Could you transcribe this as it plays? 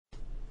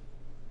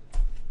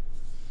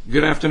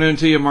Good afternoon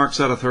to you. Mark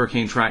Sudduth,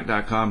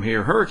 HurricaneTrack.com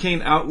here.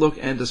 Hurricane Outlook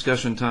and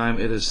discussion time.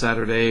 It is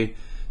Saturday,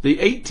 the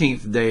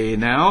 18th day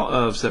now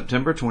of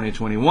September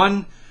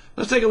 2021.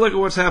 Let's take a look at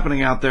what's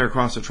happening out there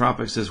across the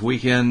tropics this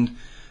weekend.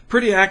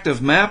 Pretty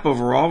active map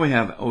overall. We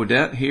have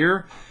Odette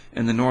here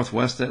in the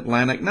northwest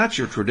Atlantic. Not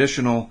your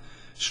traditional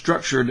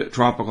structured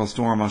tropical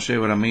storm. I'll show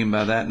you what I mean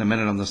by that in a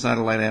minute on the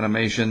satellite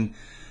animation.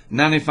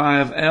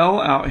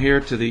 95L out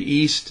here to the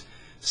east,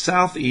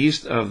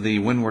 southeast of the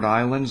Windward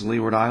Islands,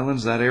 Leeward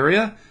Islands, that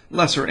area.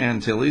 Lesser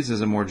Antilles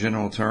is a more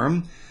general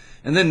term.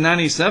 And then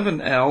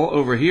 97L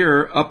over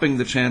here, upping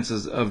the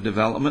chances of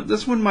development.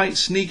 This one might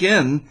sneak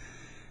in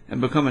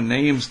and become a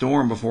named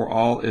storm before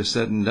all is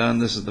said and done.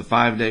 This is the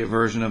 5-day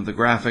version of the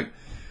graphic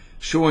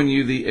showing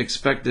you the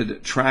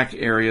expected track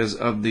areas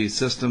of these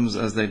systems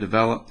as they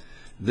develop.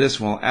 This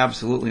will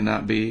absolutely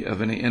not be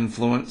of any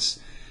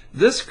influence.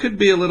 This could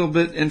be a little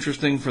bit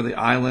interesting for the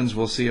islands.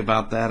 We'll see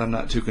about that. I'm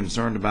not too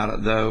concerned about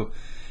it, though.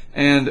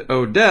 And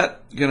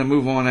Odette going to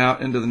move on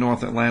out into the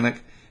North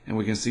Atlantic, and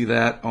we can see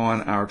that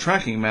on our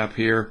tracking map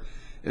here.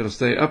 It'll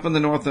stay up in the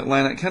North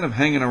Atlantic, kind of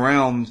hanging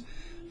around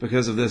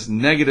because of this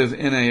negative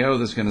NAO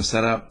that's going to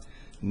set up.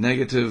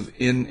 Negative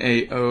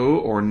NAO,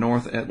 or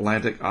North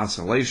Atlantic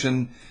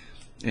Oscillation.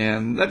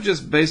 And that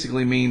just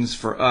basically means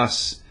for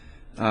us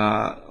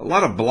a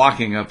lot of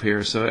blocking up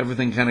here, so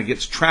everything kind of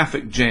gets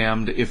traffic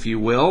jammed, if you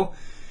will,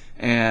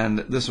 and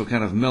this will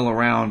kind of mill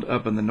around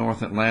up in the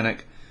North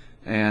Atlantic,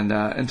 and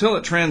until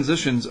it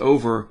transitions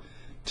over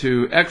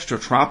to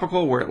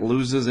extratropical, where it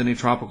loses any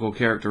tropical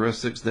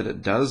characteristics that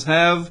it does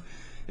have,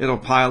 it'll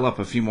pile up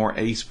a few more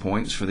ace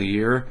points for the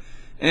year,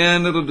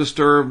 and it'll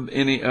disturb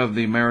any of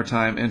the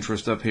maritime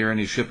interest up here,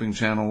 any shipping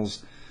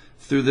channels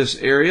through this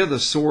area. The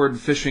Sword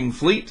Fishing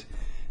Fleet,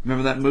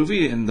 remember that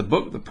movie in the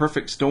book, The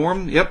Perfect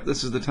Storm? Yep,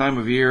 this is the time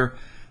of year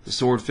the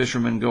sword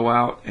fishermen go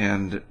out,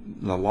 and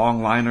the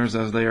longliners,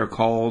 as they are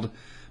called.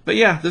 But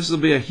yeah, this will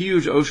be a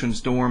huge ocean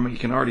storm. You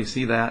can already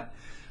see that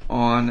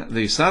on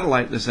the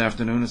satellite this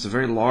afternoon. It's a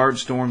very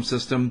large storm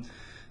system.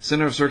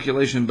 Center of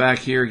circulation back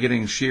here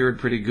getting sheared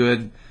pretty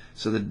good,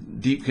 so the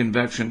deep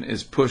convection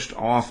is pushed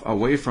off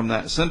away from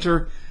that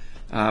center.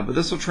 But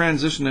this will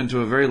transition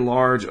into a very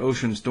large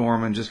ocean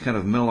storm and just kind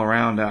of mill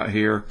around out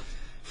here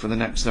for the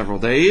next several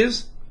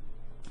days,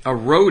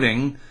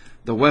 eroding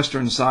the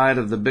western side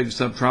of the big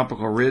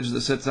subtropical ridge that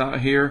sits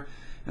out here,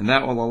 and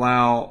that will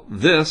allow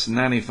this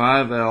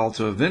 95L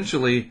to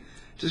eventually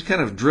just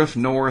kind of drift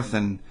north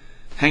and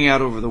hang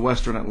out over the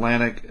western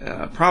Atlantic.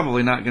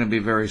 Probably not going to be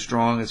very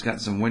strong. It's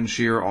got some wind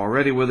shear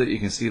already with it. You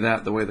can see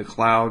that the way the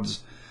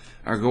clouds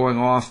are going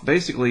off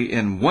basically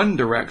in one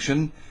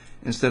direction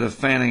instead of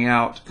fanning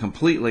out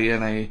completely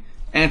in a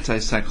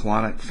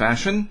anticyclonic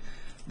fashion.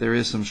 There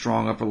is some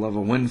strong upper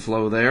level wind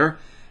flow there.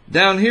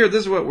 Down here,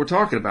 this is what we're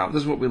talking about.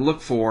 This is what we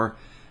look for.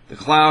 The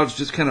clouds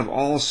just kind of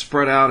all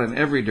spread out in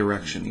every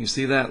direction. You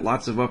see that?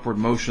 Lots of upward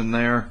motion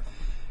there.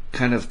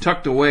 Kind of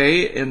tucked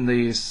away in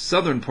the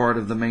southern part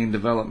of the main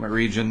development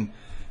region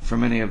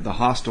from any of the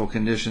hostile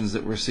conditions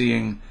that we're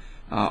seeing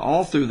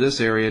all through this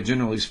area,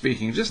 generally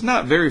speaking. Just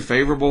not very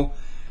favorable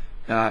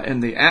in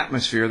the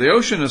atmosphere. The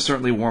ocean is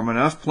certainly warm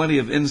enough. Plenty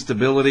of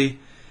instability.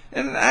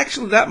 And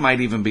actually, that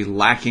might even be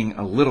lacking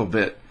a little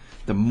bit.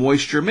 The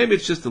moisture, maybe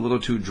it's just a little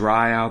too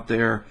dry out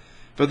there,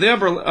 but the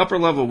upper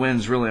level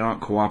winds really aren't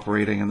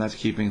cooperating, and that's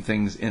keeping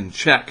things in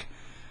check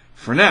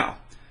for now.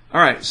 All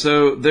right,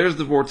 so there's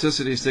the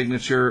vorticity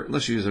signature.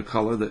 Let's use a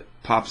color that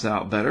pops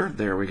out better.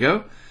 There we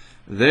go.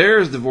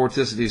 There's the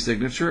vorticity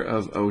signature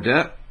of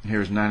Odette.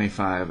 Here's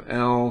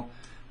 95L.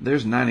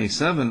 There's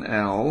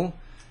 97L,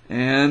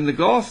 and the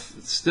Gulf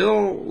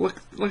still,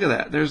 look at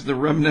that. There's the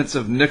remnants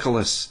of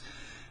Nicholas.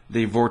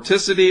 The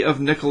vorticity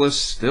of Nicholas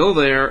still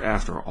there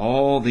after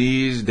all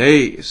these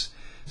days.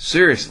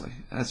 Seriously,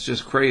 that's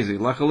just crazy.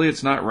 Luckily,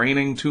 it's not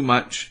raining too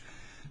much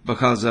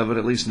because of it,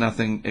 at least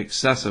nothing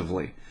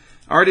excessively.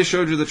 I already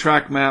showed you the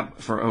track map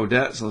for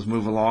Odette, so let's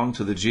move along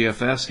to the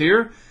GFS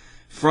here.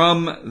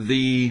 From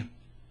the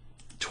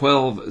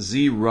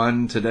 12Z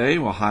run today,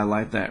 we'll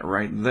highlight that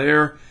right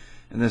there.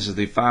 And this is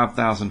the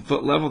 5,000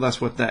 foot level. That's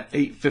what that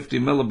 850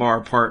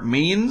 millibar part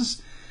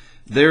means.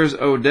 There's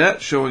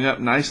Odette showing up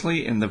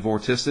nicely in the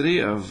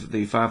vorticity of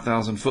the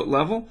 5,000 foot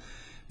level.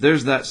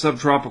 There's that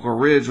subtropical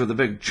ridge with a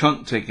big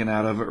chunk taken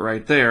out of it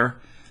right there.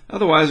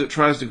 Otherwise, it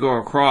tries to go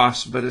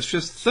across, but it's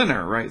just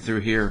thinner right through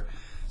here.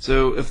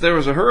 So if there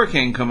was a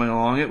hurricane coming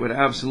along, it would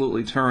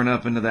absolutely turn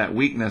up into that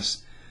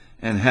weakness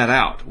and head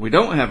out. We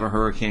don't have a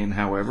hurricane,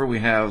 however. We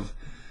have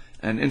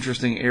an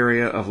interesting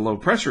area of low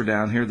pressure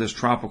down here, this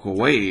tropical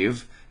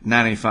wave,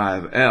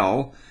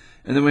 95L.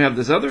 And then we have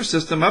this other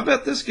system. I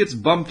bet this gets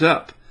bumped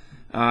up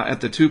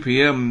at the 2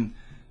 p.m.,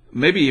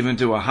 maybe even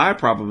to a high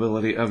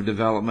probability of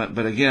development.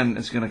 But again,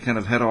 it's going to kind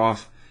of head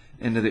off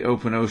into the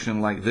open ocean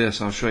like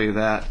this. I'll show you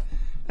that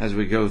as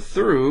we go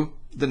through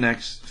the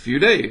next few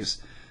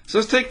days. So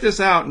let's take this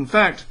out. In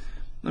fact,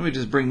 let me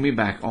just bring me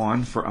back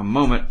on for a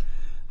moment.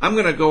 I'm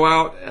going to go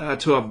out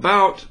to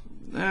about,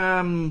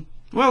 well,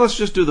 let's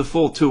just do the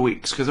full 2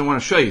 weeks because I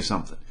want to show you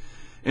something.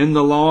 in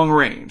the long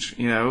range.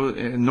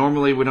 And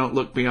normally we don't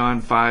look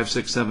beyond 5,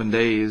 6, 7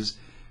 days,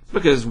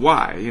 because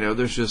why?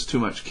 There's just too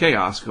much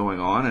chaos going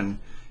on, and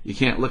you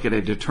can't look at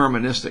a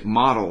deterministic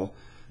model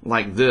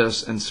like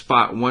this and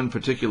spot one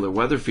particular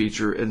weather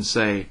feature and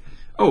say,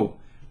 oh,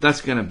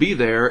 that's going to be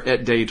there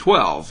at day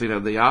 12.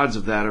 The odds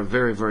of that are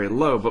very, very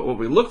low. But what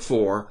we look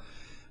for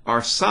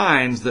are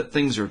signs that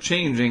things are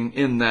changing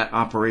in that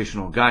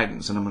operational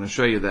guidance. And I'm going to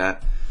show you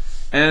that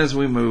as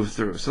we move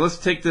through. So let's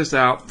take this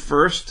out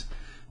first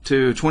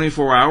to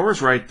 24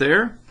 hours right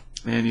there.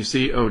 And you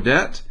see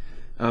Odette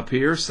up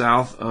here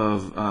south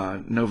of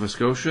Nova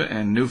Scotia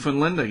and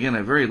Newfoundland. Again,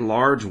 a very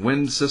large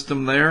wind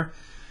system there.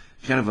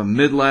 Kind of a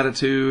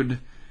mid-latitude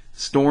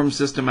storm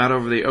system out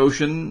over the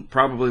ocean,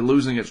 probably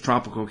losing its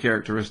tropical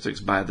characteristics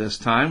by this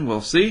time.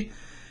 We'll see.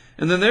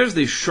 And then there's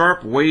the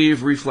sharp wave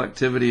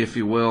reflectivity, if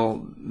you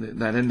will,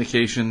 that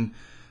indication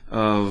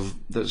of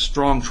the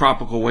strong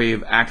tropical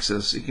wave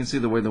axis. You can see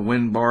the way the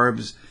wind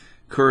barbs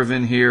curve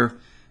in here.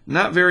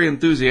 Not very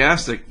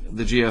enthusiastic,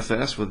 the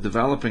GFS, with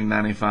developing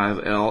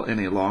 95L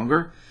any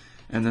longer.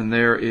 And then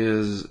there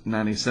is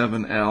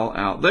 97L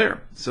out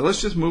there. So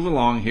let's just move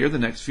along here the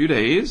next few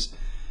days.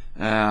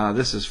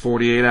 This is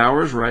 48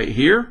 hours right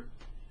here.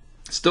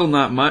 Still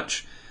not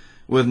much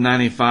with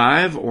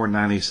 95 or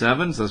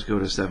 97. So let's go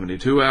to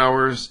 72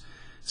 hours.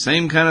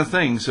 Same kind of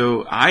thing.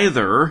 So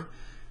either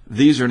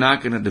these are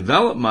not going to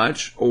develop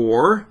much,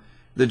 or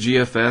the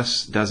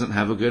GFS doesn't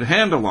have a good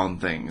handle on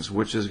things.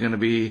 Which is going to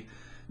be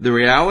the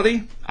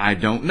reality? I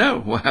don't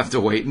know. We'll have to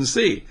wait and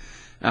see.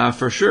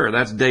 For sure.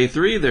 That's day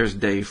 3. There's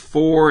day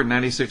 4,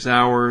 96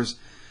 hours.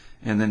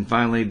 And then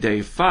finally,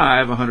 day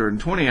 5,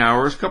 120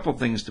 hours. Couple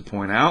things to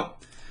point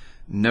out.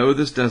 No,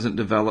 this doesn't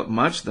develop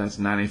much. That's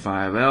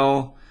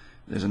 95L.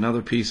 There's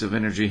another piece of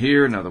energy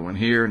here, another one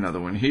here, another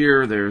one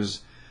here.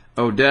 There's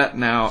Odette,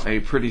 now a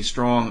pretty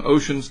strong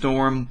ocean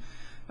storm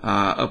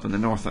up in the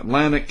North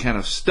Atlantic, kind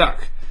of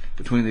stuck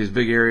between these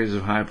big areas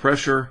of high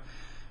pressure.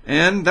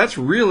 And that's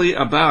really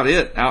about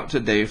it out to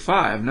day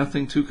 5.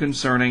 Nothing too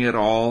concerning at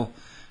all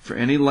for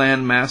any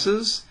land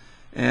masses.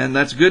 And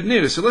that's good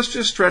news. So let's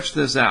just stretch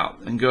this out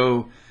and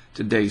go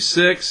to day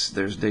 6.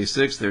 There's day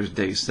 6. There's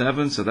day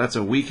 7. So that's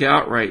a week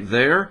out right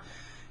there.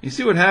 You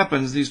see what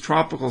happens. These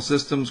tropical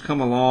systems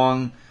come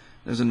along.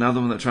 There's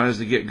another one that tries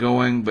to get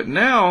going. But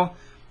now,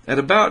 at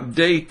about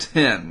day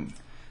 10,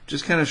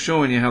 just kind of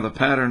showing you how the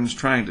pattern's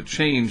trying to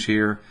change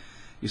here,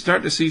 you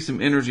start to see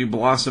some energy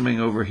blossoming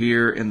over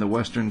here in the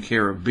Western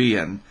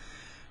Caribbean.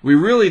 We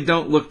really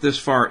don't look this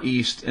far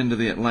east into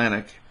the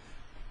Atlantic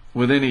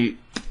with any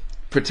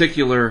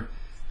particular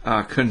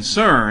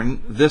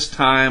concern this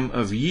time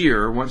of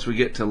year. Once we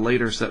get to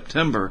later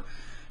September,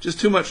 just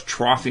too much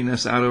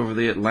troughiness out over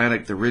the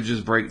Atlantic. The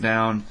ridges break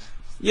down.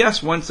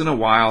 Yes, once in a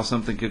while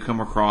something could come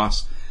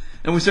across,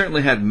 and we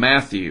certainly had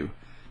Matthew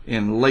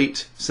in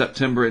late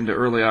September into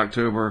early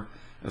October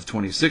of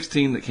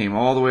 2016 that came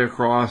all the way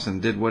across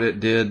and did what it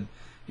did.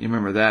 You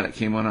remember that? It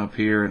came on up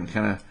here and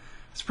kind of,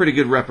 it's a pretty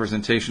good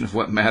representation of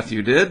what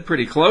Matthew did.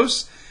 Pretty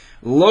close.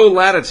 Low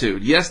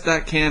latitude. Yes,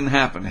 that can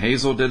happen.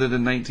 Hazel did it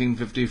in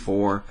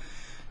 1954.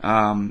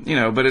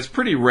 But it's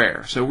pretty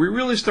rare. So we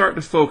really start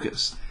to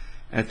focus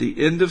at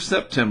the end of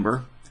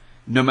September,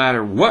 no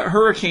matter what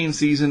hurricane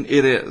season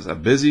it is, a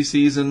busy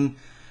season,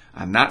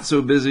 a not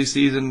so busy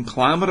season,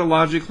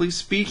 climatologically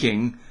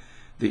speaking,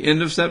 the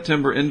end of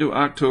September into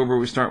October,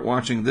 we start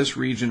watching this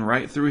region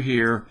right through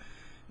here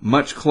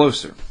much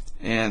closer.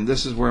 And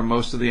this is where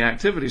most of the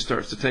activity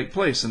starts to take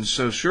place. And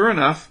so sure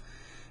enough,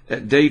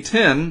 at day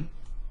 10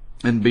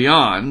 and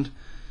beyond,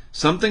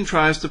 something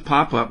tries to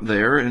pop up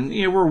there. And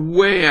we're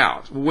way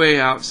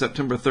out,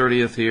 September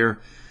 30th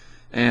here.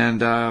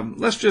 And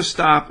let's just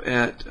stop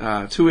at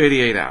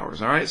 288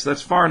 hours. All right, so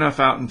that's far enough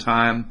out in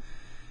time.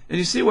 And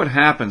you see what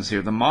happens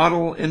here. The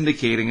model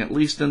indicating, at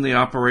least in the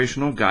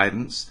operational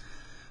guidance,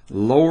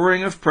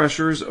 lowering of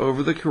pressures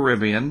over the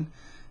Caribbean,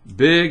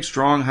 big,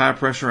 strong, high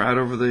pressure out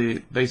over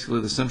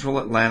basically the central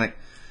Atlantic,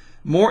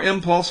 more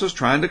impulses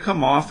trying to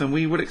come off, and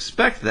we would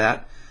expect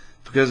that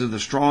because of the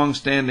strong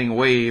standing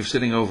wave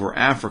sitting over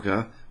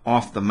Africa,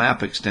 off the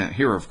map extent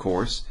here, of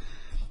course.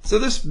 So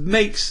this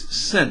makes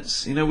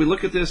sense. We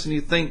look at this and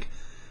you think,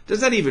 does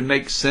that even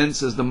make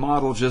sense? Is the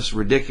model just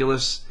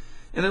ridiculous?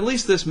 And at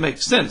least this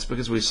makes sense,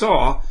 because we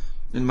saw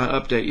in my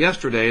update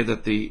yesterday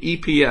that the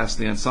EPS,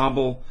 the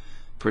Ensemble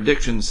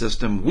Prediction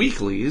System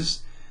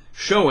weeklies,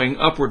 showing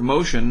upward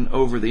motion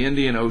over the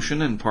Indian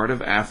Ocean and part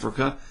of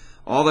Africa,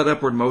 all that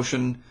upward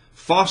motion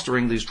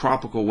fostering these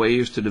tropical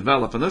waves to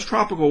develop. And those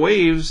tropical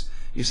waves,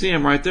 you see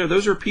them right there,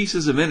 those are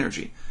pieces of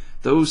energy.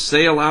 Those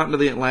sail out into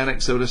the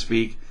Atlantic, so to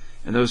speak,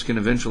 and those can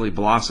eventually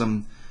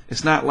blossom.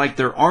 It's not like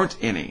there aren't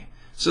any.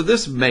 So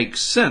this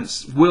makes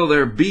sense. Will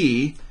there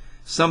be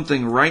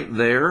something right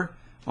there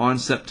on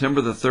September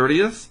the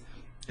 30th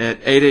at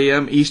 8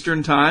 a.m.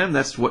 Eastern Time?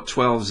 That's what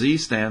 12Z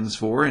stands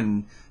for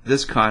in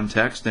this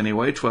context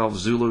anyway, 12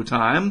 Zulu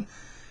time.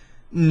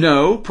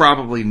 No,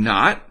 probably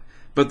not.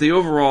 But the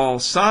overall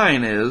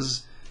sign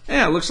is,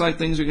 it looks like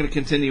things are going to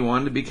continue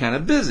on to be kind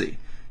of busy,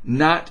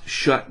 not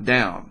shut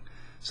down.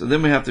 So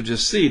then we have to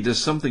just see,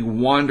 does something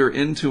wander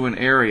into an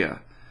area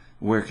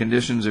where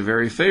conditions are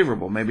very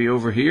favorable? Maybe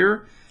over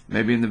here,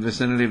 maybe in the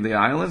vicinity of the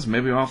islands,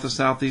 maybe off the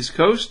southeast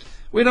coast.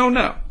 We don't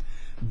know.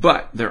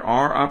 But there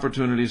are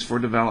opportunities for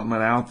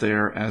development out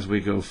there as we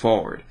go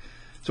forward.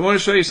 So I want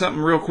to show you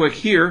something real quick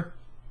here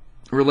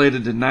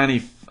related to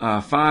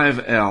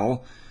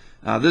 95L.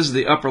 This is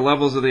the upper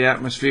levels of the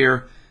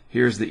atmosphere.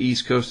 Here's the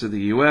east coast of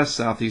the U.S.,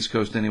 southeast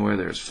coast anywhere.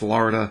 There's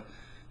Florida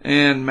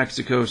and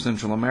Mexico,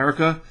 Central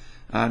America.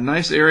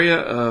 Nice area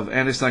of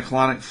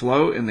anticyclonic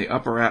flow in the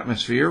upper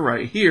atmosphere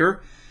right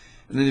here.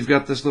 And then you've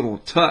got this little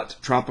TUT,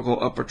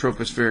 tropical upper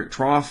tropospheric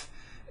trough.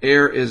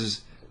 Air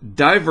is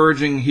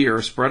diverging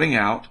here, spreading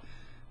out,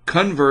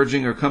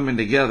 converging or coming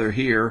together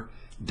here,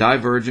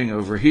 diverging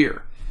over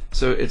here.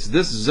 So it's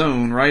this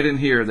zone right in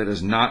here that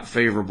is not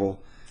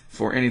favorable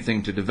for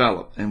anything to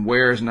develop. And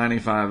where's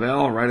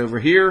 95L? Right over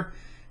here,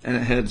 and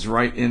it heads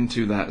right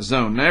into that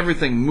zone. Now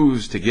everything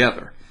moves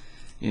together.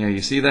 You know,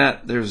 you see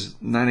that? There's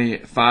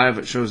 95.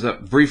 It shows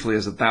up briefly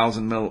as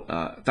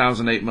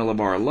 1,008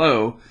 millibar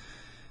low,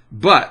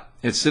 but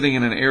it's sitting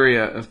in an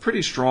area of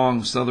pretty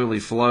strong southerly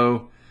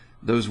flow.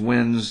 Those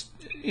winds,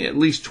 at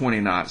least 20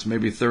 knots,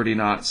 maybe 30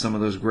 knots, some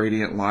of those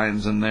gradient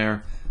lines in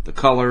there. The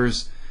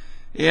colors,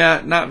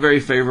 yeah, not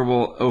very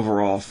favorable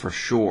overall for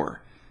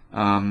sure.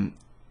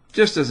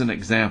 Just as an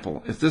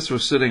example, if this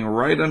was sitting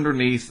right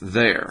underneath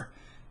there,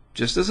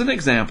 just as an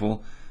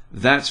example,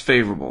 that's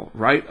favorable.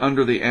 Right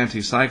under the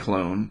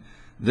anticyclone,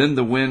 then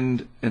the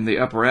wind in the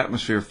upper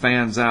atmosphere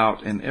fans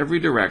out in every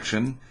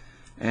direction,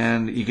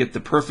 and you get the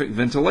perfect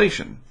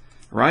ventilation,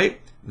 right?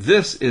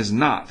 This is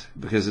not,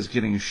 because it's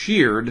getting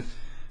sheared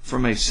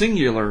from a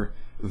singular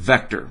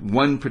vector,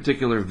 one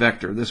particular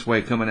vector, this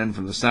way coming in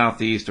from the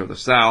southeast or the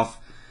south,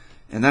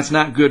 and that's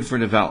not good for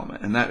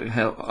development, and that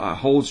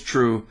holds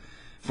true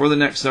for the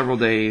next several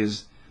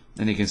days.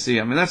 And you can see,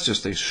 I mean, that's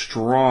just a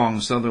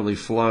strong southerly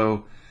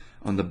flow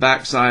on the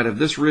backside of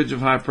this ridge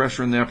of high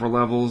pressure in the upper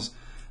levels.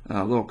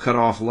 A little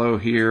cutoff low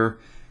here,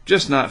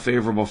 just not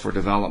favorable for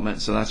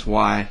development. So that's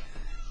why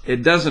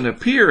it doesn't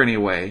appear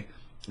anyway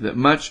that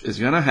much is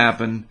going to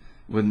happen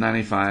with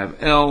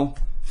 95L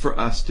for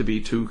us to be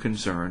too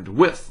concerned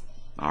with.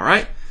 All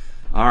right?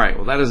 All right,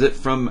 well, that is it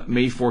from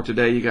me for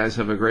today. You guys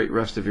have a great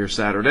rest of your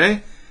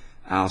Saturday.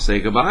 I'll say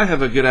goodbye.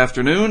 Have a good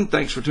afternoon.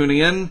 Thanks for tuning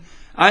in.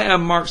 I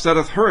am Mark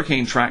Sudduth,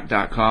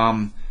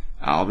 HurricaneTrack.com.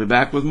 I'll be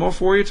back with more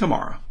for you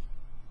tomorrow.